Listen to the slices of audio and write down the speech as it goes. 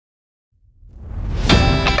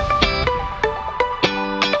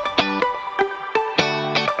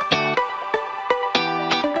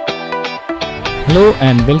Hello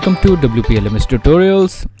and welcome to WPLMS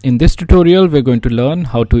tutorials. In this tutorial we're going to learn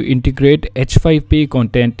how to integrate H5P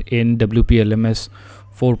content in WPLMS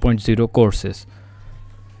 4.0 courses.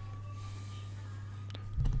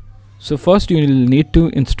 So first you will need to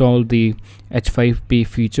install the H5P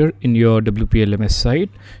feature in your WPLMS site.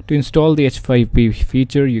 To install the H5P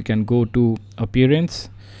feature you can go to Appearance,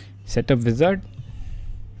 Setup Wizard,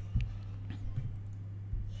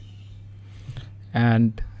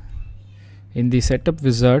 and in the Setup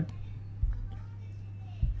Wizard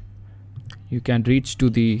you can reach to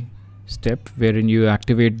the step wherein you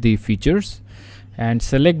activate the features and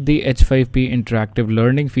select the H5P interactive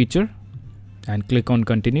learning feature and click on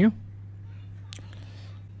Continue.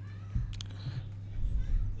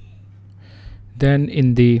 Then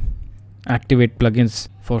in the Activate Plugins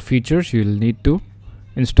for Features you will need to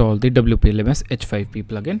install the WPLMS H5P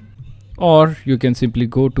plugin, or you can simply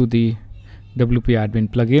go to the WP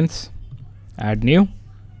Admin Plugins, add new,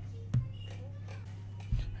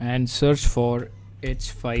 and search for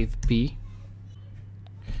H5P,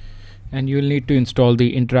 and you will need to install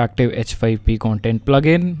the interactive H5P content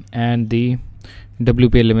plugin and the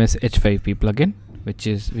WPLMS H5P plugin which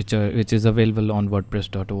is available on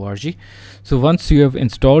wordpress.org. So once you have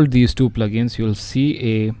installed these two plugins you will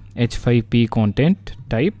see a H5P content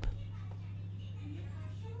type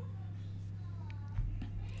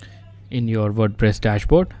in your WordPress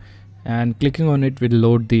dashboard, and clicking on it will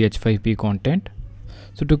load the H5P content.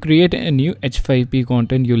 So to create a new H5P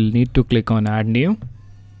content you'll need to click on Add New,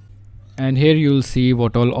 and here you'll see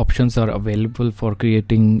what all options are available for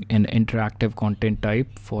creating an interactive content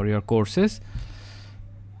type for your courses.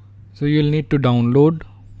 So you'll need to download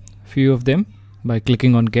few of them by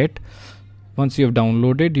clicking on Get. Once you have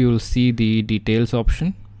downloaded you'll see the details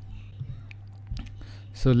option.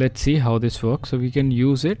 So let's see how this works. So we can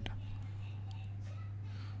use it.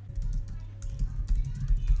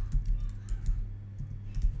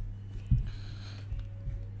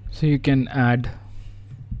 So you can add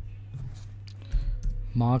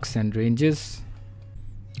marks and ranges,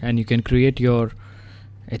 and you can create your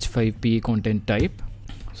H5P content type.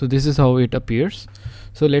 So this is how it appears.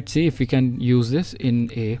 So let's see if we can use this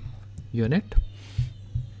in a unit.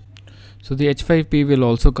 So the H5P will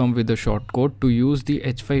also come with a shortcode to use the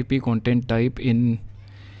H5P content type in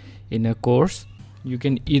a course. You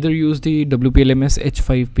can either use the WPLMS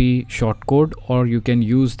H5P shortcode, or you can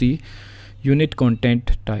use the unit content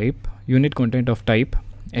of type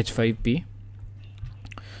H5P.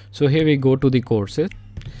 So here we go to the courses,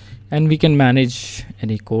 and we can manage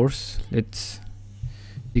any course. Let's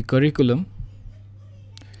the curriculum.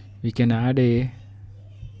 We can add a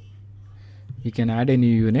new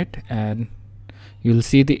unit, and you'll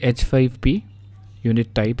see the H5P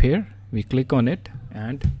unit type here. We click on it,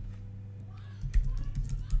 and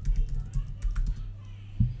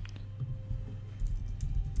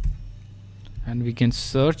we can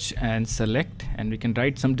search and select, and we can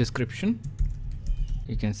write some description.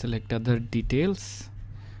 You can select other details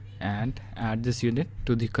and add this unit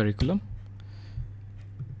to the curriculum.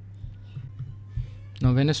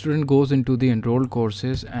 Now when a student goes into the enrolled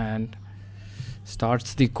courses and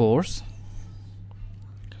starts the course,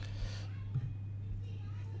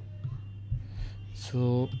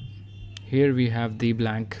 so here we have the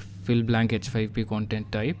fill blank H5P content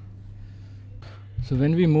type. So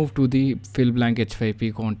when we move to the fill blank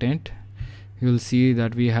H5P content, you'll see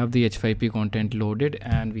that we have the H5P content loaded,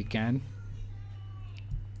 and we can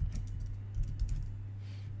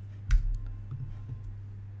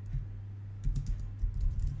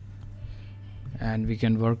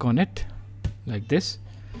work on it like this.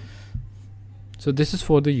 So this is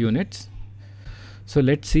for the units. So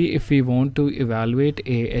let's see if we want to evaluate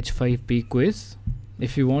a H5P quiz.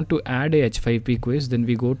 If you want to add a H5P quiz, then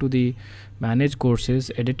we go to the Manage Courses,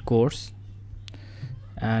 Edit Course,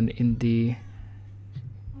 and in the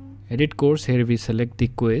Edit Course here we select the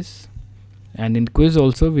quiz, and in quiz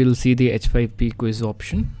also we'll see the H5P quiz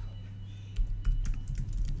option,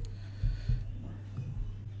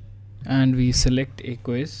 and we select a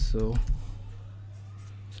quiz. So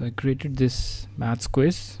I created this maths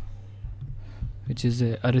quiz, which is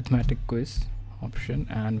a arithmetic quiz option,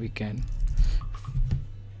 and we can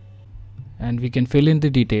fill in the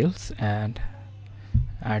details and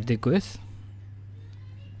add the quiz.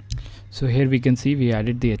 So here we can see we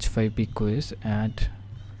added the H5P quiz, and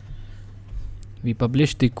we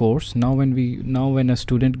published the course. Now when a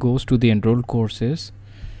student goes to the enrolled courses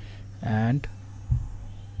and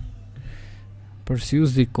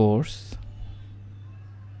pursues the course,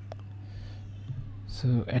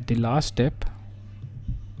 so at the last step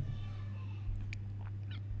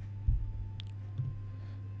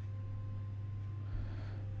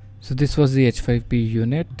So this was the H5P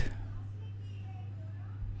unit.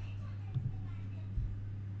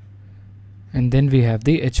 And then we have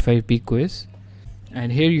the H5P quiz,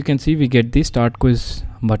 and here you can see we get the start quiz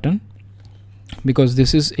button because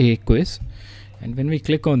this is a quiz, and when we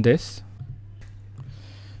click on this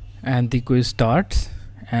and the quiz starts,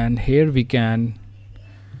 and here we can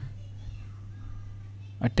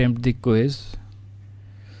attempt the quiz.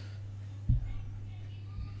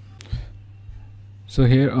 So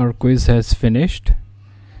here our quiz has finished,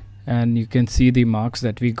 and you can see the marks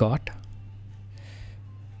that we got,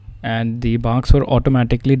 and the marks were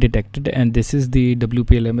automatically detected, and this is the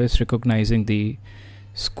WPLMS recognizing the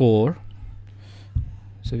score.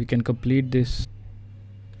 So we can complete this.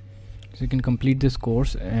 So you can complete this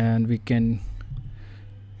course, and we can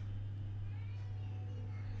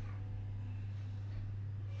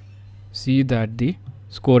see that the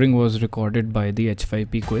scoring was recorded by the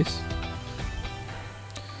H5P quiz.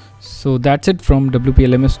 So that's it from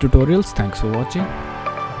WPLMS tutorials. Thanks for watching.